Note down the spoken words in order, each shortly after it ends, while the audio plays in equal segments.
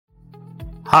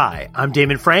Hi, I'm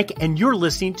Damon Frank, and you're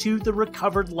listening to The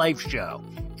Recovered Life Show,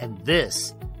 and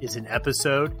this is an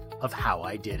episode of How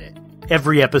I Did It.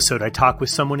 Every episode, I talk with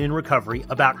someone in recovery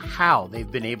about how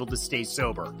they've been able to stay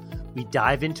sober. We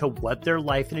dive into what their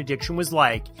life in addiction was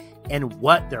like and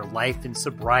what their life in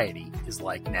sobriety is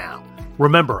like now.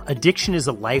 Remember, addiction is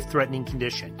a life-threatening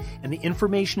condition, and the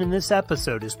information in this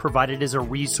episode is provided as a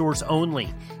resource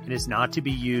only and is not to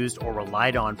be used or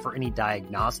relied on for any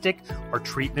diagnostic or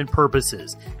treatment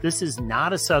purposes. This is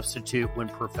not a substitute when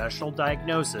professional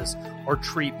diagnosis or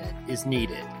treatment is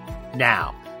needed.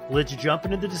 Now, let's jump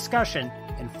into the discussion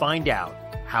and find out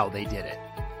how they did it.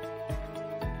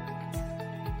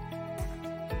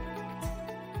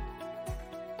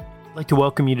 I'd like to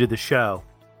welcome you to the show.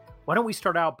 Why don't we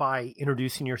start out by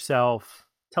introducing yourself?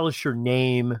 Tell us your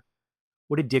name,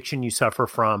 what addiction you suffer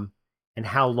from, and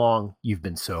how long you've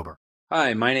been sober.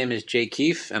 Hi, my name is Jay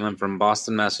Keefe, and I'm from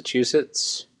Boston,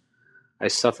 Massachusetts. I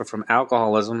suffer from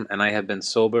alcoholism, and I have been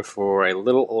sober for a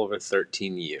little over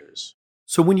 13 years.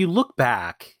 So when you look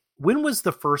back, when was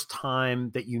the first time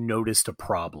that you noticed a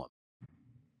problem?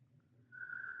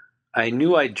 I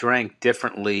knew I drank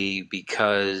differently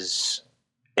because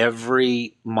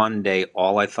every Monday,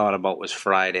 all I thought about was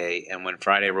Friday, and when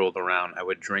Friday rolled around, I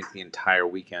would drink the entire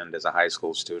weekend as a high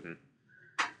school student.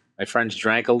 My friends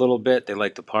drank a little bit, they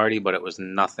liked to party, but it was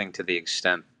nothing to the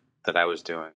extent that I was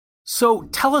doing. So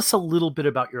tell us a little bit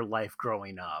about your life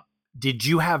growing up. Did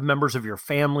you have members of your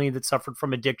family that suffered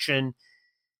from addiction?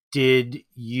 Did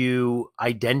you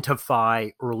identify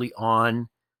early on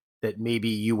that maybe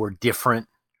you were different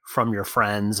from your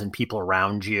friends and people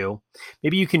around you?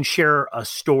 Maybe you can share a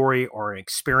story or an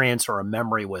experience or a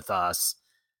memory with us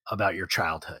about your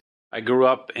childhood. I grew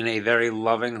up in a very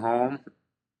loving home,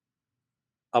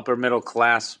 upper middle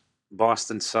class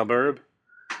Boston suburb.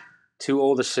 2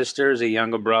 older sisters, a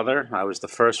younger brother. I was the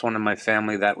first one in my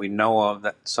family that we know of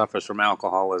that suffers from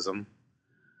alcoholism.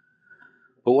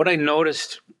 But what I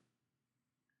noticed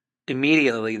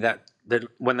immediately that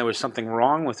when there was something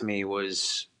wrong with me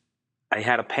was I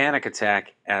had a panic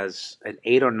attack as an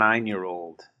 8 or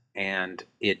 9-year-old, and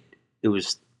it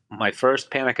was my first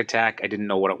panic attack. I didn't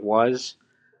know what it was.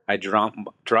 I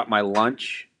dropped my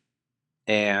lunch,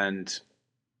 and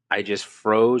I just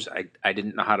froze. I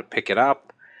didn't know how to pick it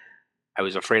up. I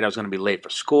was afraid I was going to be late for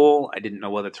school. I didn't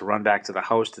know whether to run back to the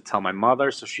house to tell my mother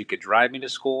so she could drive me to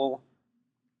school.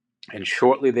 And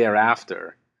shortly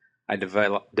thereafter, I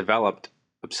developed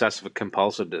obsessive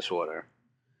compulsive disorder.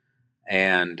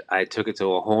 And I took it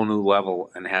to a whole new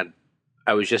level and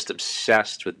I was just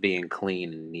obsessed with being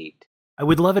clean and neat. I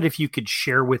would love it if you could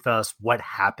share with us what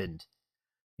happened.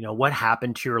 You know, what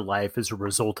happened to your life as a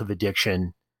result of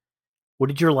addiction? What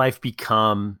did your life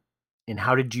become? And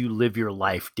how did you live your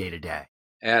life day to day?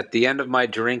 At the end of my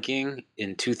drinking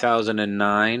in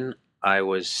 2009, I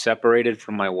was separated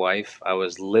from my wife. I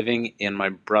was living in my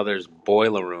brother's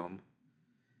boiler room,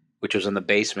 which was in the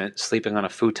basement, sleeping on a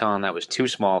futon that was too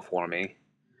small for me.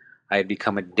 I had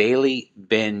become a daily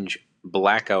binge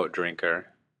blackout drinker.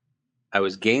 I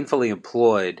was gainfully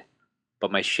employed,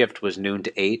 but my shift was noon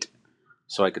to 8,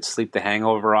 so I could sleep the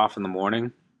hangover off in the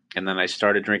morning. And then I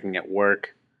started drinking at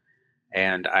work,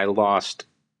 and I lost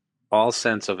all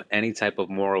sense of any type of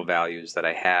moral values that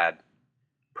I had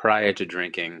prior to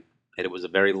drinking. And it was a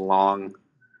very long,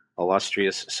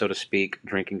 illustrious, so to speak,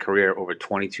 drinking career over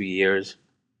 22 years.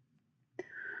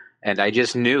 And I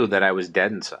just knew that I was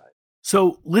dead inside.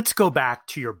 So let's go back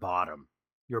to your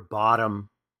bottom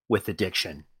with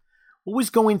addiction. What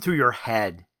was going through your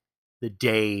head the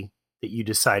day that you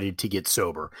decided to get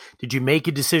sober? Did you make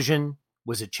a decision?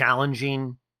 Was it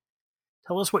challenging?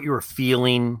 Tell us what you were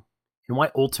feeling and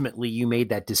why ultimately you made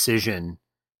that decision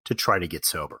to try to get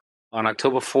sober. On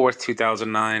October 4th,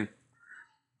 2009,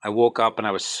 I woke up and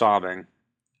I was sobbing,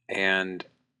 and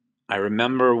I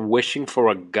remember wishing for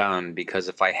a gun because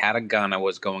if I had a gun, I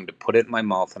was going to put it in my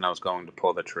mouth and I was going to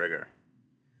pull the trigger.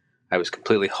 I was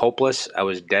completely hopeless. I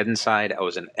was dead inside. I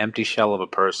was an empty shell of a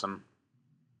person.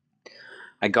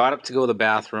 I got up to go to the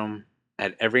bathroom. I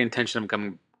had every intention of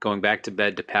going back to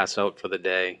bed to pass out for the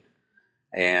day.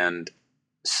 And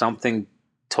something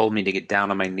told me to get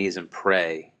down on my knees and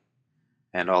pray.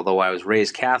 And although I was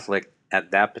raised Catholic,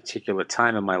 at that particular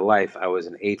time in my life, I was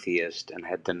an atheist and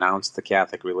had denounced the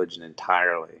Catholic religion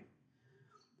entirely.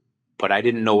 But I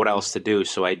didn't know what else to do,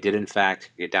 so I did, in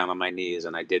fact, get down on my knees,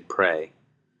 and I did pray.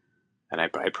 And I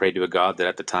prayed to a God that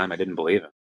at the time I didn't believe in.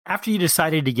 After you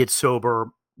decided to get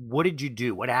sober, what did you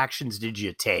do? What actions did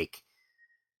you take?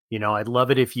 You know, I'd love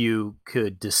it if you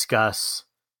could discuss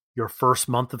your first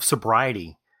month of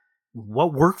sobriety.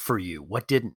 What worked for you? What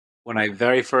didn't? When I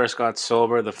very first got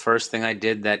sober, the first thing I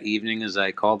did that evening is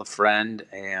I called a friend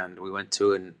and we went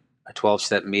to a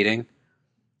 12-step meeting.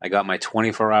 I got my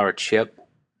 24-hour chip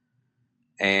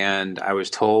and I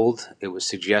was told, it was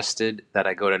suggested that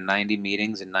I go to 90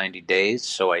 meetings in 90 days.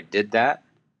 So I did that.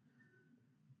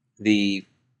 The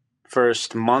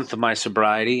first month of my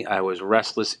sobriety, I was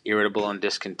restless, irritable, and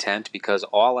discontent because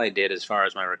all I did as far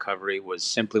as my recovery was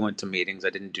simply went to meetings. I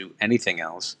didn't do anything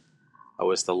else. I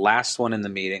was the last one in the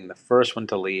meeting, the first one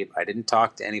to leave. I didn't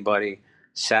talk to anybody,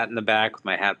 sat in the back with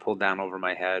my hat pulled down over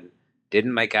my head,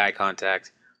 didn't make eye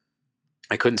contact.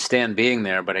 I couldn't stand being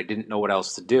there, but I didn't know what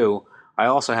else to do. I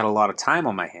also had a lot of time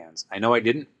on my hands. I knew I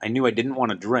didn't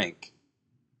want to drink,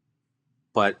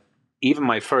 but even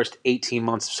my first 18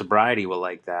 months of sobriety were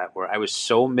like that, where I was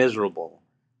so miserable,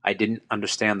 I didn't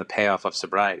understand the payoff of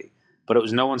sobriety. But it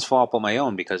was no one's fault but my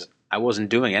own because I wasn't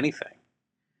doing anything.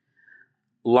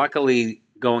 Luckily,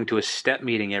 going to a step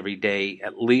meeting every day,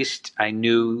 at least I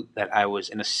knew that I was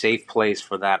in a safe place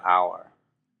for that hour.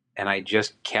 And I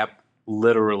just kept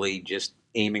literally just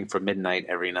aiming for midnight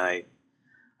every night.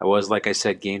 I was, like I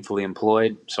said, gainfully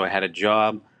employed, so I had a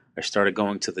job. I started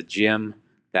going to the gym.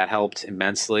 That helped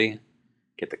immensely,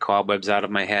 get the cobwebs out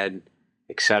of my head,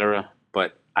 etc.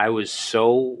 But I was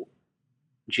so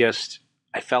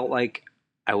I felt like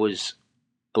I was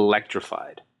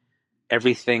electrified.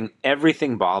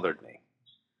 Everything bothered me.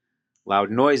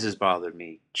 Loud noises bothered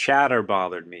me. Chatter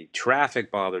bothered me. Traffic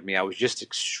bothered me. I was just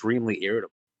extremely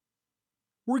irritable.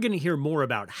 We're going to hear more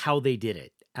about how they did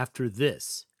it after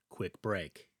this quick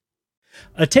break.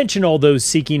 Attention all those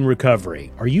seeking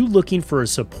recovery. Are you looking for a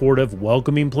supportive,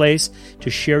 welcoming place to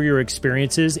share your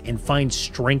experiences and find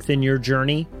strength in your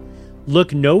journey?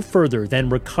 Look no further than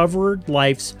Recovered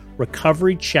Life's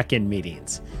Recovery Check-In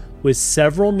meetings. With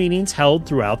several meetings held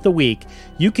throughout the week,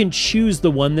 you can choose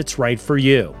the one that's right for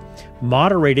you.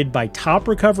 Moderated by top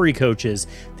recovery coaches,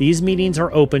 these meetings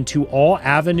are open to all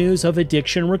avenues of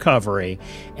addiction recovery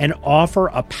and offer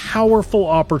a powerful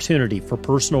opportunity for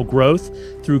personal growth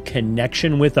through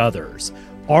connection with others.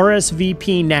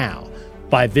 RSVP now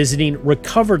by visiting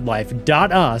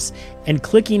recoveredlife.us and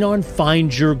clicking on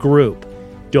Find Your Group.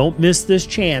 Don't miss this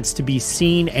chance to be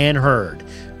seen and heard.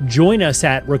 Join us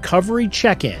at Recovery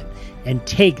Check-In and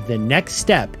take the next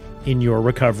step in your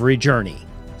recovery journey.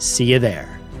 See you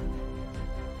there.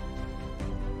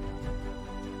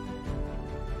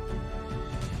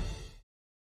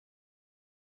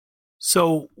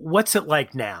 So, what's it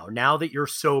like now? Now that you're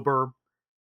sober,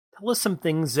 tell us some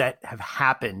things that have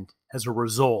happened as a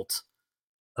result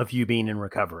of you being in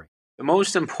recovery. The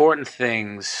most important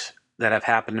things that have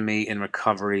happened to me in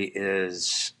recovery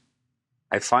is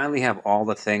I finally have all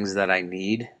the things that I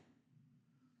need,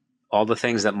 all the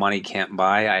things that money can't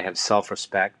buy. I have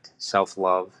self-respect,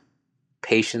 self-love,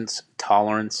 patience,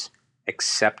 tolerance,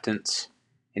 acceptance,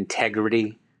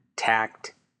 integrity,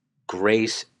 tact,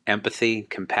 grace, empathy,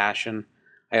 compassion.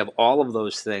 I have all of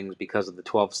those things because of the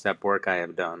 12-step work I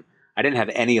have done. I didn't have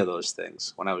any of those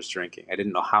things when I was drinking. I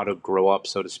didn't know how to grow up,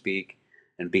 so to speak,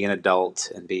 and be an adult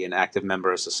and be an active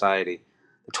member of society.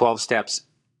 The 12 steps,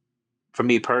 for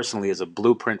me personally, is a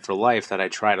blueprint for life that I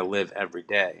try to live every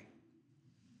day.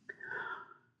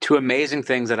 Two amazing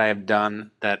things that I have done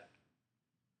that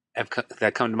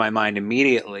come to my mind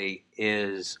immediately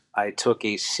is I took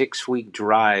a 6-week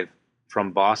drive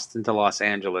from Boston to Los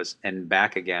Angeles and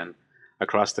back again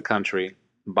across the country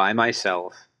by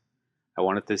myself. I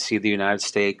wanted to see the United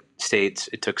States.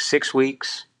 It took 6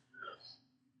 weeks,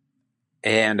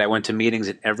 and I went to meetings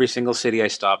in every single city I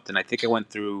stopped in. I think I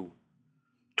went through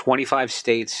 25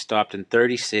 states, stopped in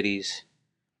 30 cities,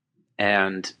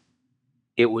 and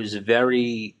it was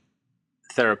very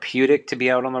therapeutic to be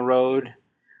out on the road.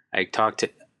 I talked to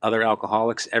other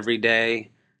alcoholics every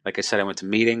day. Like I said, I went to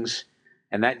meetings,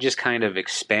 and that just kind of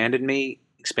expanded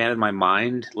my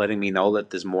mind, letting me know that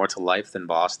there's more to life than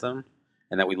Boston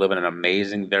and that we live in an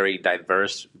amazing, very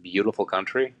diverse, beautiful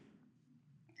country.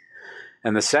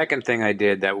 And the second thing I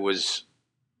did that was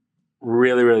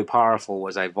really, really powerful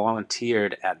was I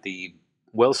volunteered at the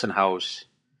Wilson House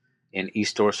in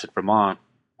East Dorset, Vermont,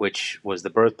 which was the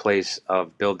birthplace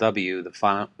of Bill W., the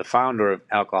founder of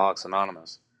Alcoholics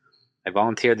Anonymous. I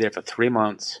volunteered there for 3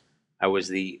 months. I was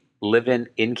the live-in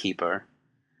innkeeper,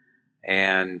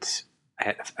 and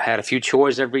I had a few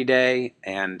chores every day,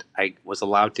 and I was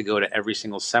allowed to go to every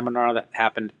single seminar that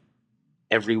happened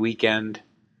every weekend.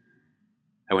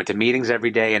 I went to meetings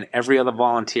every day, and every other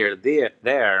volunteer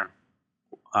there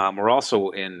were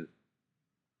also in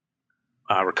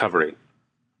recovery.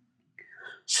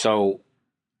 So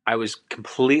I was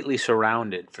completely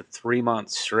surrounded for 3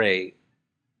 months straight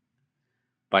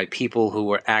by people who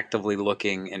were actively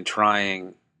looking and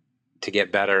trying to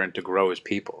get better and to grow as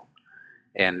people.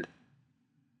 And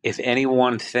if any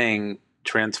one thing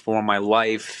transformed my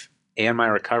life and my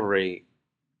recovery,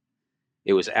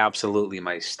 it was absolutely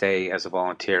my stay as a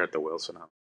volunteer at the Wilson Home.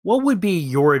 What would be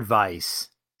your advice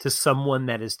to someone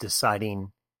that is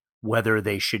deciding whether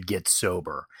they should get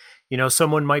sober? You know,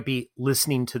 someone might be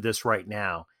listening to this right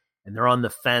now and they're on the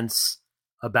fence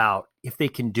about if they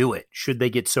can do it. Should they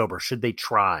get sober? Should they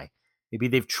try? Maybe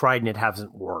they've tried and it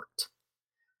hasn't worked.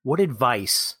 What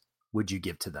advice would you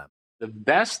give to them? The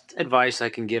best advice I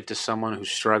can give to someone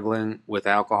who's struggling with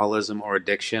alcoholism or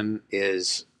addiction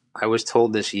is, I was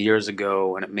told this years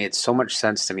ago and it made so much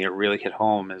sense to me, it really hit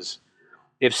home, is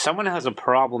if someone has a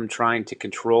problem trying to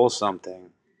control something,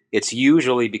 it's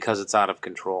usually because it's out of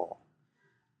control.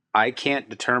 I can't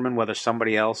determine whether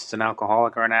somebody else is an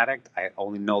alcoholic or an addict. I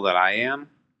only know that I am.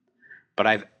 But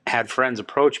I've had friends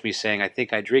approach me saying, I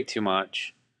think I drink too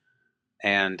much.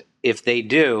 And if they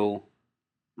do,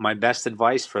 my best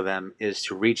advice for them is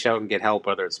to reach out and get help,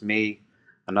 whether it's me,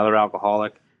 another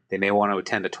alcoholic. They may want to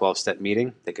attend a 12-step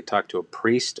meeting. They could talk to a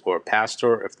priest or a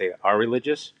pastor if they are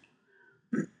religious.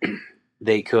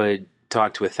 They could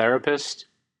talk to a therapist.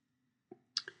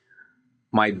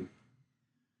 My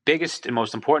biggest and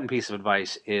most important piece of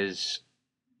advice is,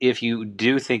 if you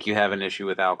do think you have an issue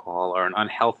with alcohol or an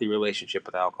unhealthy relationship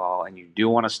with alcohol and you do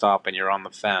want to stop and you're on the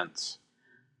fence,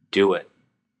 do it.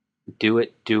 Do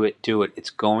it, do it, do it.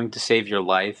 It's going to save your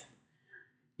life.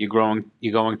 You're going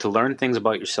to learn things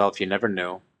about yourself you never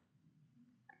knew.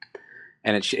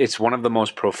 And it's one of the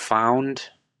most profound,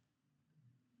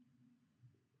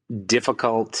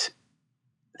 difficult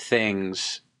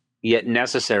things, yet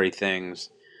necessary things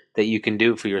that you can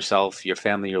do for yourself, your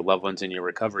family, your loved ones, in your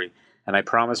recovery. And I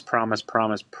promise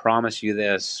you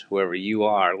this, whoever you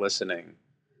are listening,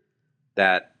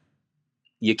 that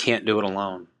you can't do it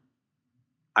alone.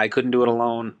 I couldn't do it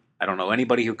alone. I don't know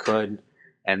anybody who could.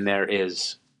 And there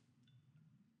is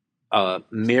a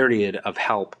myriad of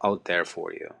help out there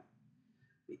for you.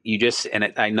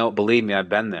 I know, believe me, I've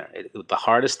been there. The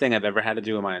hardest thing I've ever had to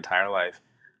do in my entire life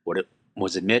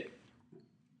was admit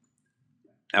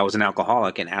I was an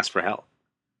alcoholic and ask for help.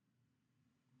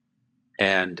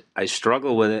 And I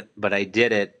struggled with it, but I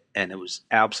did it, and it was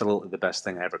absolutely the best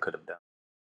thing I ever could have done.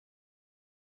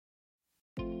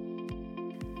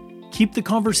 Keep the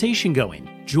conversation going.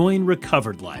 Join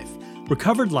Recovered Life.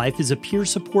 Recovered Life is a peer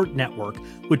support network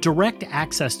with direct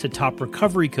access to top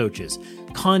recovery coaches,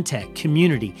 content,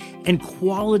 community, and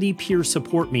quality peer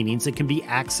support meetings that can be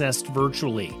accessed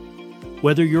virtually.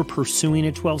 Whether you're pursuing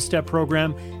a 12-step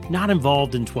program, not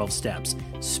involved in 12 steps,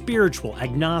 spiritual,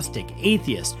 agnostic,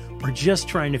 atheist, or just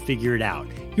trying to figure it out,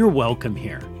 you're welcome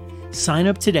here. Sign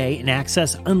up today and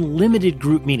access unlimited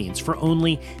group meetings for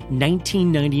only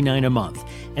 $19.99 a month.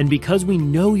 And because we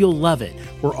know you'll love it,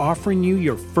 we're offering you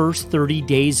your first 30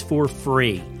 days for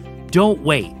free. Don't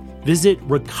wait. Visit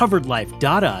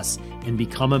recoveredlife.us and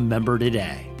become a member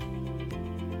today.